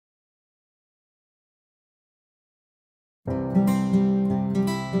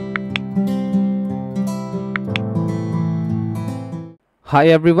Hi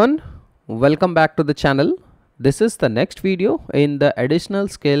everyone, welcome back to the channel. This is the next video in the additional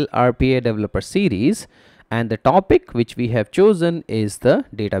skill RPA developer series, and the topic which we have chosen is the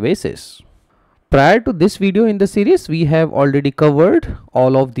databases. Prior to this video in the series, we have already covered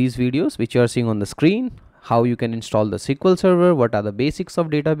all of these videos which you are seeing on the screen. How you can install the SQL server, what are the basics of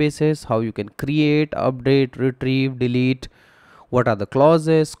databases, how you can create, update, retrieve, delete, what are the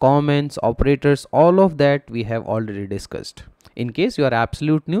clauses, comments, operators, all of that we have already discussed. In case you are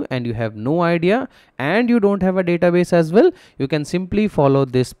absolute new and you have no idea and you don't have a database as well, you can simply follow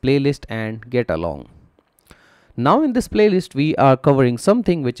this playlist and get along. Now in this playlist we are covering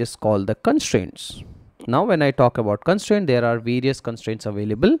something which is called the constraints. Now when I talk about constraint, there are various constraints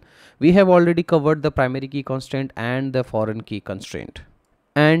available. We have already covered the primary key constraint and the foreign key constraint.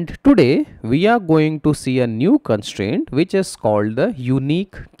 And today we are going to see a new constraint which is called the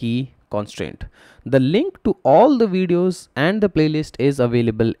unique key constraint. The link to all the videos and the playlist is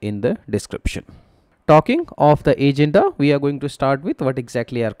available in the description. Talking of the agenda, we are going to start with what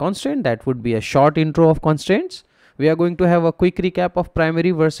exactly are constraints. That would be a short intro of constraints. We are going to have a quick recap of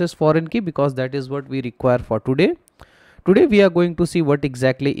primary versus foreign key because that is what we require for today. Today we are going to see what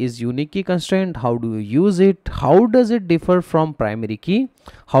exactly is unique key constraint, how do you use it, how does it differ from primary key,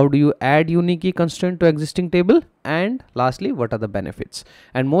 how do you add unique key constraint to existing table, and lastly what are the benefits.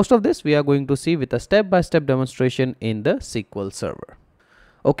 And most of this we are going to see with a step-by-step demonstration in the SQL server.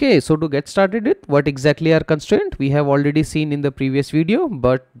 Okay, so to get started with what exactly are constraints, we have already seen in the previous video,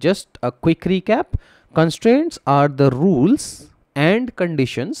 but just a quick recap. Constraints are the rules and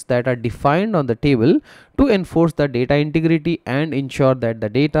conditions that are defined on the table to enforce the data integrity and ensure that the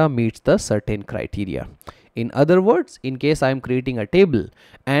data meets the certain criteria. In other words, in case I am creating a table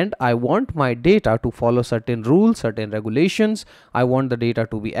and I want my data to follow certain rules, certain regulations, I want the data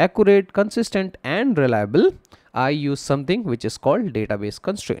to be accurate, consistent and reliable, I use something which is called database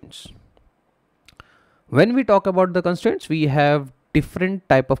constraints. When we talk about the constraints, we have different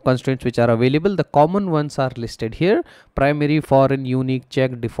type of constraints which are available. The common ones are listed here: primary, foreign, unique,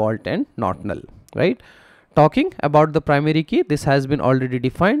 check, default and not null, right? Talking about the primary key, this has been already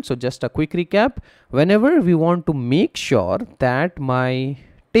defined, so just a quick recap. Whenever we want to make sure that my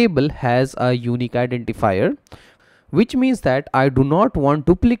table has a unique identifier, which means that I do not want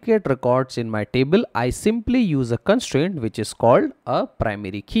duplicate records in my table, I simply use a constraint which is called a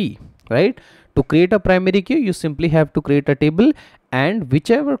primary key, right? To create a primary key, you simply have to create a table, and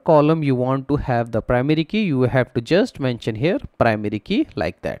whichever column you want to have the primary key, you have to just mention here primary key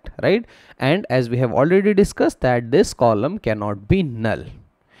like that, right? And as we have already discussed, that this column cannot be null.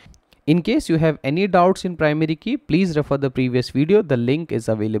 In case you have any doubts in primary key, please refer the previous video. The link is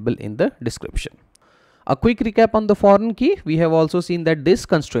available in the description. A quick recap on the foreign key. We have also seen that these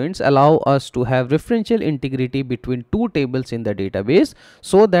constraints allow us to have referential integrity between two tables in the database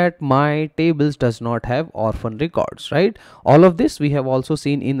so that my tables does not have orphan records, right? All of this we have also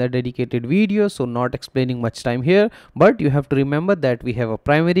seen in a dedicated video, so not explaining much time here, but you have to remember that we have a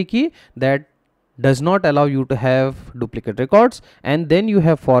primary key that does not allow you to have duplicate records, and then you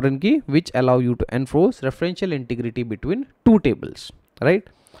have foreign key which allow you to enforce referential integrity between two tables, right?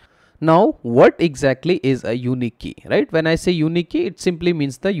 Now, what exactly is a unique key, right? When I say unique key, it simply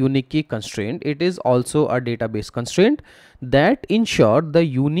means the unique key constraint. It is also a database constraint that ensure the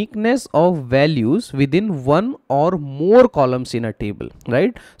uniqueness of values within one or more columns in a table,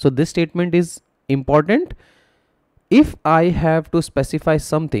 right? So this statement is important. If I have to specify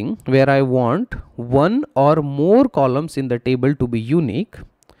something where I want one or more columns in the table to be unique,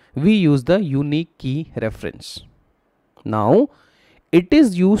 we use the unique key reference. Now, it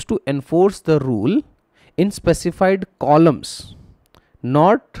is used to enforce the rule in specified columns,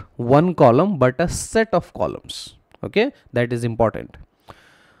 not one column but a set of columns. Okay, that is important.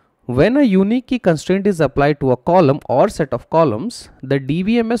 When a unique key constraint is applied to a column or set of columns, the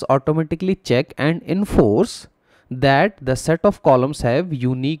DBMS automatically check and enforce that the set of columns have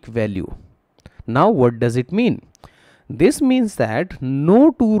unique value. Now what does it mean? This means that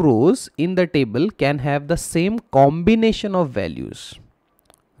no two rows in the table can have the same combination of values,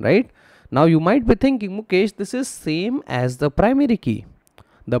 right? Now you might be thinking, Mukesh, this is same as the primary key.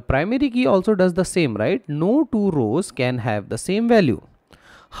 The primary key also does the same, right? No two rows can have the same value.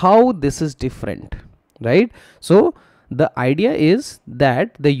 How this is different, right? So the idea is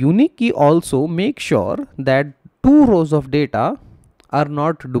that the unique key also makes sure that two rows of data are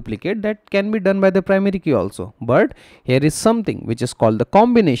not duplicate. That can be done by the primary key also, but here is something which is called the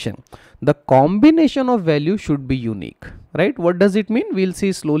combination. The combination of value should be unique, right? What does it mean? We'll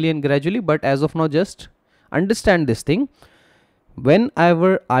see slowly and gradually, but as of now just Understand this thing.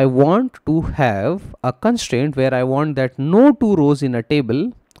 Whenever I want to have a constraint where I want that no two rows in a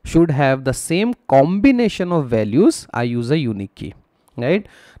table should have the same combination of values, I use a unique key, right?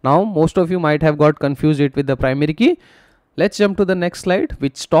 Now most of you might have got confused it with the primary key. Let's jump to the next slide,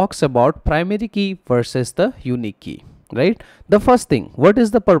 which talks about primary key versus the unique key, right? The first thing, what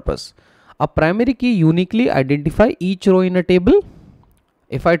is the purpose? A primary key uniquely identify each row in a table.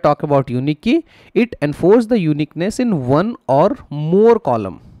 If I talk about unique key, it enforces the uniqueness in one or more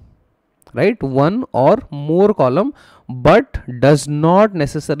column, right? One or more column, but does not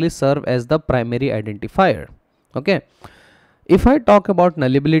necessarily serve as the primary identifier. Okay. If I talk about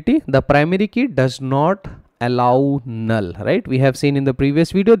nullability, the primary key does not allow null, right? We have seen in the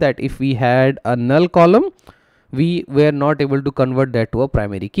previous video that if we had a null column, we were not able to convert that to a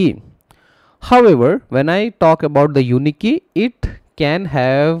primary key. However, when I talk about the unique key, it can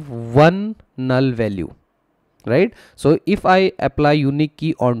have one null value, right? So if I apply unique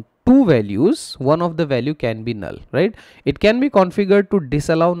key on two values, one of the value can be null, right? It can be configured to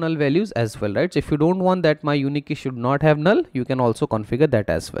disallow null values as well, right? So if you don't want that my unique key should not have null, you can also configure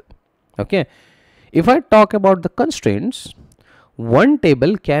that as well. Okay. If I talk about the constraints, one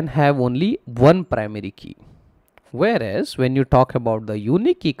table can have only one primary key, whereas when you talk about the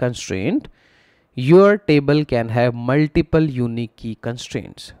unique key constraint, your table can have multiple unique key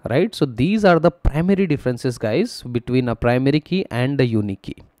constraints, right? So these are the primary differences, guys, between a primary key and a unique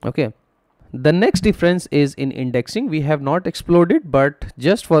key. Okay. The next difference is in indexing. We have not explored it, but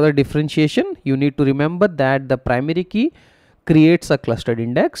just for the differentiation, you need to remember that the primary key creates a clustered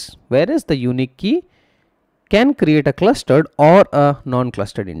index, whereas the unique key can create a clustered or a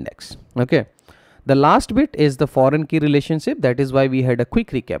non-clustered index. Okay. The last bit is the foreign key relationship. That is why we had a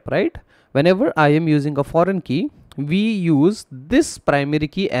quick recap, right? Whenever I am using a foreign key, we use this primary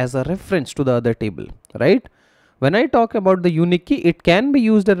key as a reference to the other table, right? When I talk about the unique key, it can be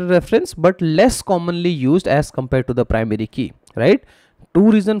used as a reference, but less commonly used as compared to the primary key, right?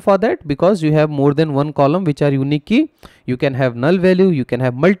 Two reasons for that, because you have more than one column which are unique key, you can have null value, you can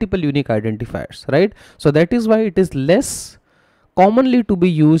have multiple unique identifiers, right? So that is why it is less commonly to be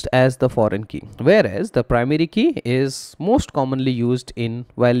used as the foreign key, whereas the primary key is most commonly used in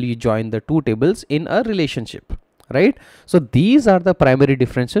while you join the two tables in a relationship, right? So these are the primary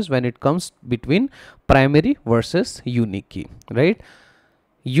differences when it comes between primary versus unique key, right?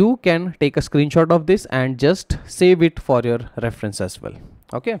 You can take a screenshot of this and just save it for your reference as well.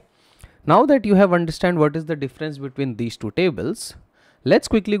 Okay. Now that you have understand what is the difference between these two tables, let's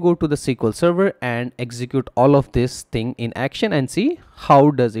quickly go to the SQL server and execute all of this thing in action and see how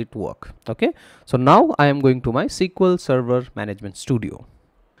does it work. Okay. So now I am going to my SQL Server Management Studio.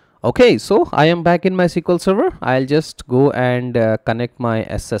 Okay, so I am back in my SQL server. I'll just go and connect my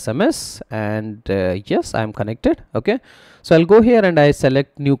SSMS, and yes, I'm connected. Okay, so I'll go here and I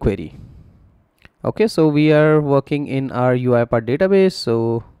select new query. Okay, so we are working in our UiPath database,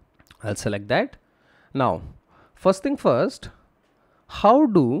 so I'll select that. Now, first thing first, how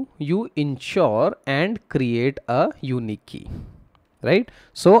do you ensure and create a unique key, right?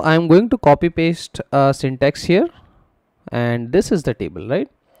 So I'm going to copy paste syntax here, and this is the table, right?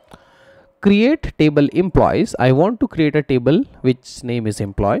 Create table employees. I want to create a table which name is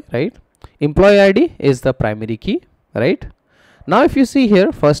employee, right? Employee ID is the primary key, right? Now if you see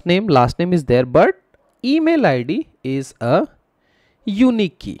here, first name, last name is there, but email ID is a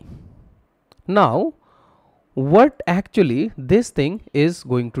unique key. Now what actually this thing is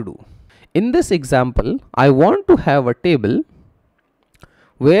going to do? In this example, I want to have a table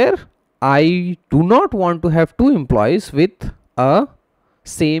where I do not want to have two employees with a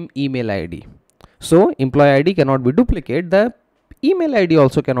same email ID. So employee ID cannot be duplicate, the email ID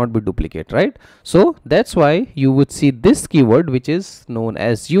also cannot be duplicate, right? So that's why you would see this keyword which is known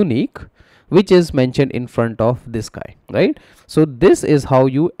as unique, which is mentioned in front of this guy, right? So this is how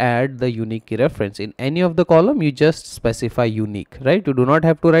you add the unique key reference. In any of the column, you just specify unique, right? You do not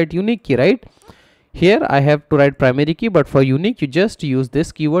have to write unique key, right? Here I have to write primary key, but for unique, you just use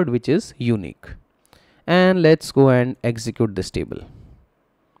this keyword which is unique. And let's go and execute this table.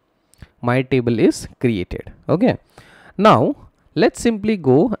 My table is created. Okay. Now let's simply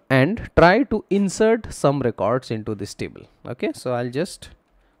go and try to insert some records into this table. Okay. So I'll just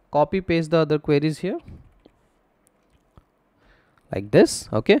copy paste the other queries here like this.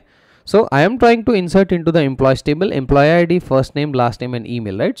 Okay. So I am trying to insert into the employees table employee ID, first name, last name and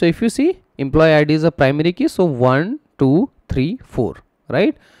email, right? So if you see, employee ID is a primary key. So 1, 2, 3, 4,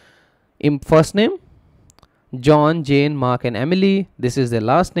 right? In first name, John, Jane, Mark and Emily, this is their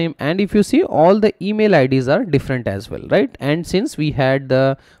last name. And if you see, all the email IDs are different as well, right? And since we had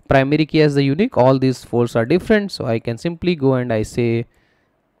the primary key as the unique, all these four are different. So I can simply go and I say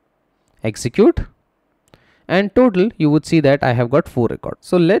execute, and total you would see that I have got 4 records.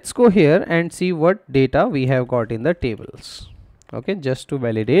 So let's go here and see what data we have got in the tables. Okay, just to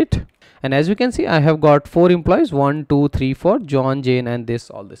validate. And as you can see, I have got 4 employees, 1, 2, 3, 4, John, Jane and this,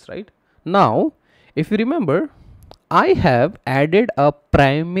 all this, right? Now if you remember, I have added a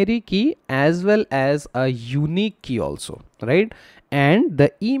primary key as well as a unique key also, right? And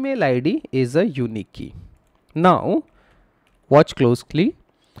the email ID is a unique key. Now watch closely.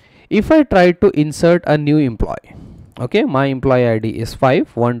 If I try to insert a new employee, okay, my employee ID is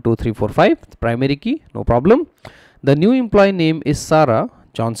 5, 1, 2, 3, 4, 5, primary key, no problem. The new employee name is Sarah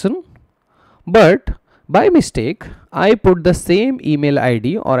Johnson, but by mistake I put the same email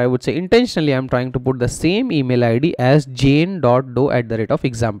ID, or I would say intentionally I'm trying to put the same email ID as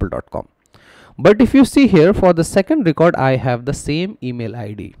jane.doe@example.com. But if you see here, for the second record I have the same email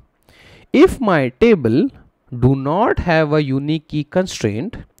ID. If my table do not have a unique key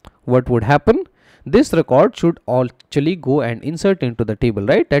constraint, what would happen? This record should actually go and insert into the table,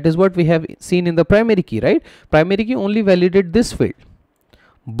 right? That is what we have seen in the primary key, right? Primary key only validate this field.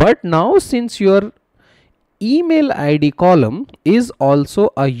 But now since your email ID column is also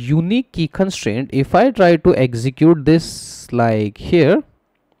a unique key constraint, if I try to execute this like here,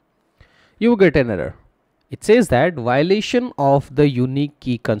 you get an error. It says that violation of the unique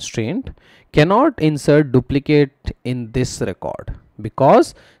key constraint, cannot insert duplicate in this record,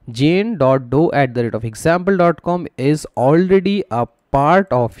 because jane.doe@example.com is already a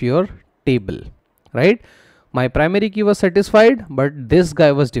part of your table, right? My primary key was satisfied, but this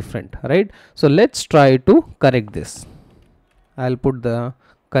guy was different, right? So let's try to correct this. I'll put the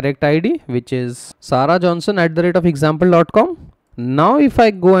correct ID, which is Sarah Johnson @example.com. Now if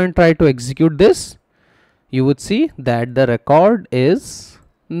I go and try to execute this, you would see that the record is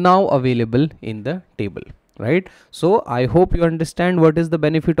now available in the table, right? So I hope you understand what is the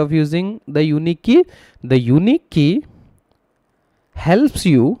benefit of using the unique key. The unique key helps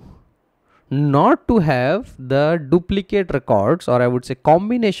you not to have the duplicate records, or I would say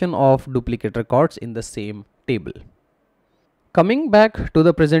combination of duplicate records in the same table. Coming back to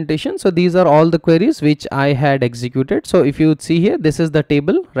the presentation, so these are all the queries which I had executed. So if you would see here, this is the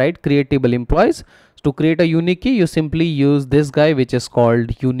table, right? Create table employees. To create a unique key, you simply use this guy, which is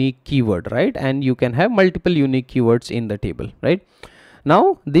called unique keyword, right? And you can have multiple unique keywords in the table, right?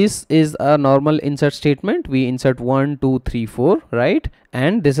 Now this is a normal insert statement. We insert 1, 2, 3, 4, right?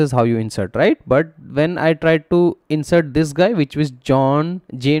 And this is how you insert, right? But when I tried to insert this guy, which was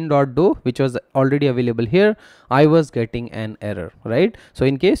jane.doe, which was already available here, I was getting an error, right? So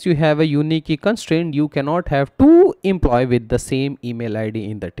in case you have a unique key constraint, you cannot have two employee with the same email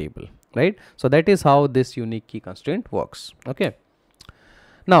ID in the table, right? So that is how this unique key constraint works. Okay,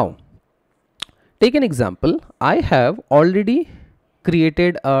 now take an example. I have already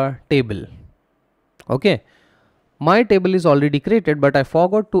created a table. Okay, my table is already created, but I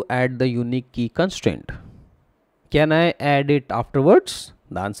forgot to add the unique key constraint. Can I add it afterwards?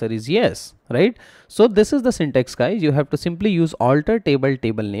 The answer is yes, right? So this is the syntax, guys. You have to simply use alter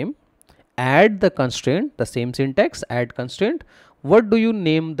table name, add the constraint, the same syntax, add constraint. What do you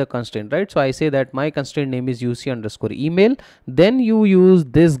name the constraint, right? So I say that my constraint name is UC_email. Then you use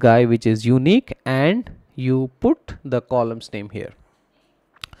this guy, which is unique, and you put the column's name here.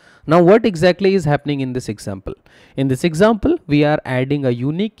 Now what exactly is happening in this example? In this example, we are adding a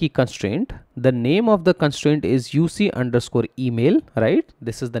unique key constraint. The name of the constraint is UC_email, right?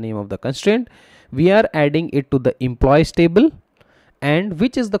 This is the name of the constraint. We are adding it to the employees table, and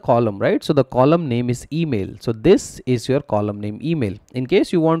which is the column, right? So the column name is email. So this is your column name email. In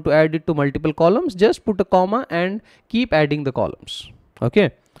case you want to add it to multiple columns, just put a comma and keep adding the columns. Okay.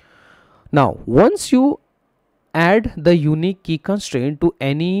 Now once you add the unique key constraint to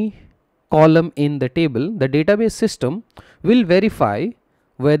any column in the table, the database system will verify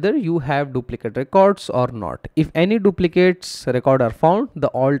whether you have duplicate records or not. If any duplicates record are found, the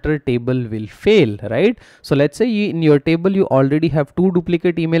alter table will fail, right? So let's say in your table you already have two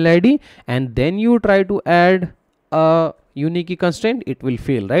duplicate email ID, and then you try to add a unique key constraint, it will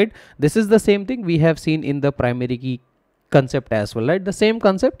fail, right? This is the same thing we have seen in the primary key concept as well, right? The same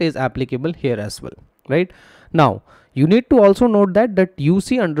concept is applicable here as well, right? Now you need to also note that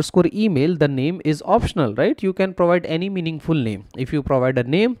UC_email, the name is optional, right? You can provide any meaningful name. If you provide a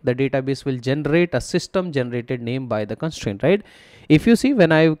name, the database will generate a system generated name by the constraint, right? If you see,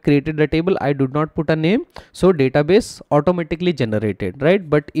 when I created the table, I did not put a name, so database automatically generated, right?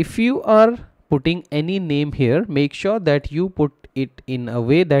 But if you are putting any name here, make sure that you put it in a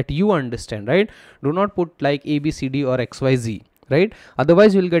way that you understand, right? Do not put like ABCD or XYZ, right?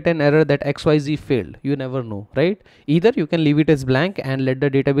 Otherwise you'll get an error that XYZ failed. You never know, right? Either you can leave it as blank and let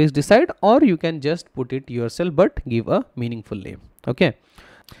the database decide, or you can just put it yourself but give a meaningful name. Okay,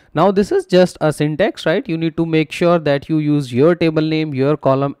 now this is just a syntax, right? You need to make sure that you use your table name, your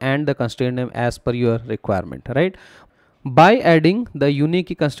column, and the constraint name as per your requirement, right? By adding the unique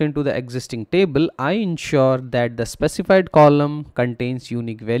key constraint to the existing table, I ensure that the specified column contains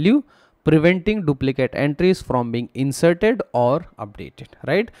unique value, preventing duplicate entries from being inserted or updated,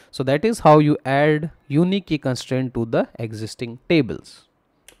 right? So that is how you add unique key constraint to the existing tables.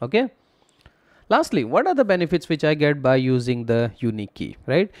 Okay. Lastly, what are the benefits which I get by using the unique key,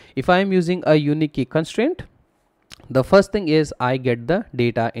 right? If I am using a unique key constraint, the first thing is I get the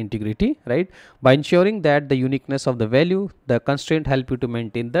data integrity, right? By ensuring that the uniqueness of the value, the constraint help you to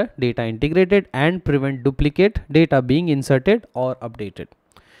maintain the data integrated and prevent duplicate data being inserted or updated.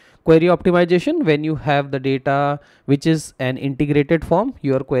 Query optimization: when you have the data which is an integrated form,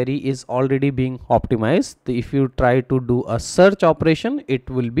 your query is already being optimized. If you try to do a search operation, it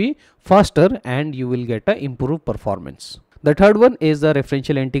will be faster and you will get a improved performance. The third one is the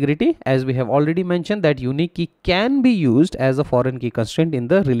referential integrity. As we have already mentioned, that unique key can be used as a foreign key constraint in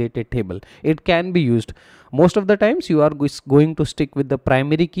the related table. It can be used. Most of the times you are going to stick with the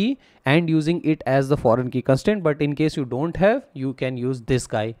primary key and using it as the foreign key constraint, but in case you don't have, you can use this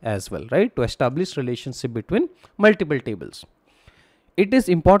guy as well, right, to establish relationship between multiple tables. It is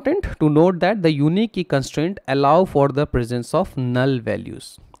important to note that the unique key constraint allow for the presence of null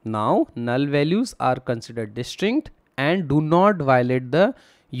values. Now, null values are considered distinct and do not violate the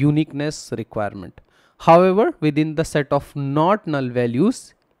uniqueness requirement. However, within the set of not null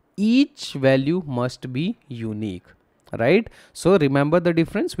values, each value must be unique, right? So remember the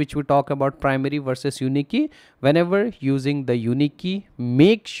difference which we talk about primary versus unique key. Whenever using the unique key,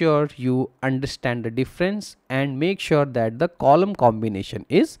 make sure you understand the difference and make sure that the column combination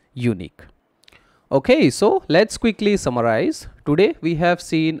is unique. Okay, so let's quickly summarize. Today we have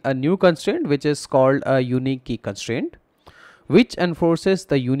seen a new constraint which is called a unique key constraint, which enforces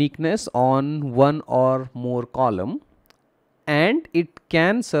the uniqueness on one or more column, and it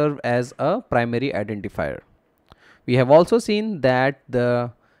can serve as a primary identifier. We have also seen that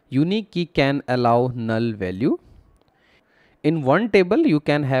the unique key can allow null value. In one table you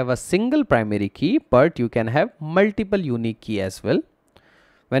can have a single primary key, but you can have multiple unique key as well.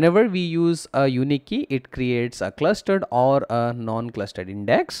 Whenever we use a unique key, it creates a clustered or a non-clustered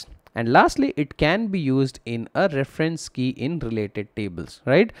index. And lastly, it can be used in a reference key in related tables,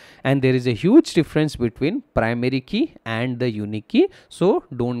 right? And there is a huge difference between primary key and the unique key, so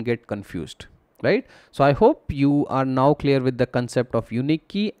don't get confused, right? So I hope you are now clear with the concept of unique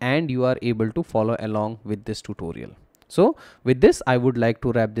key and you are able to follow along with this tutorial. So with this, I would like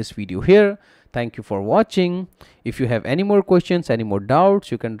to wrap this video here. Thank you for watching. If you have any more questions, any more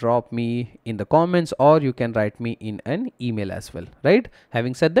doubts, you can drop me in the comments or you can write me in an email as well, right?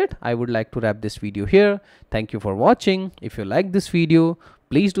 Having said that, I would like to wrap this video here. Thank you for watching. If you like this video,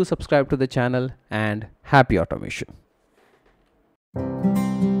 please do subscribe to the channel and happy automation.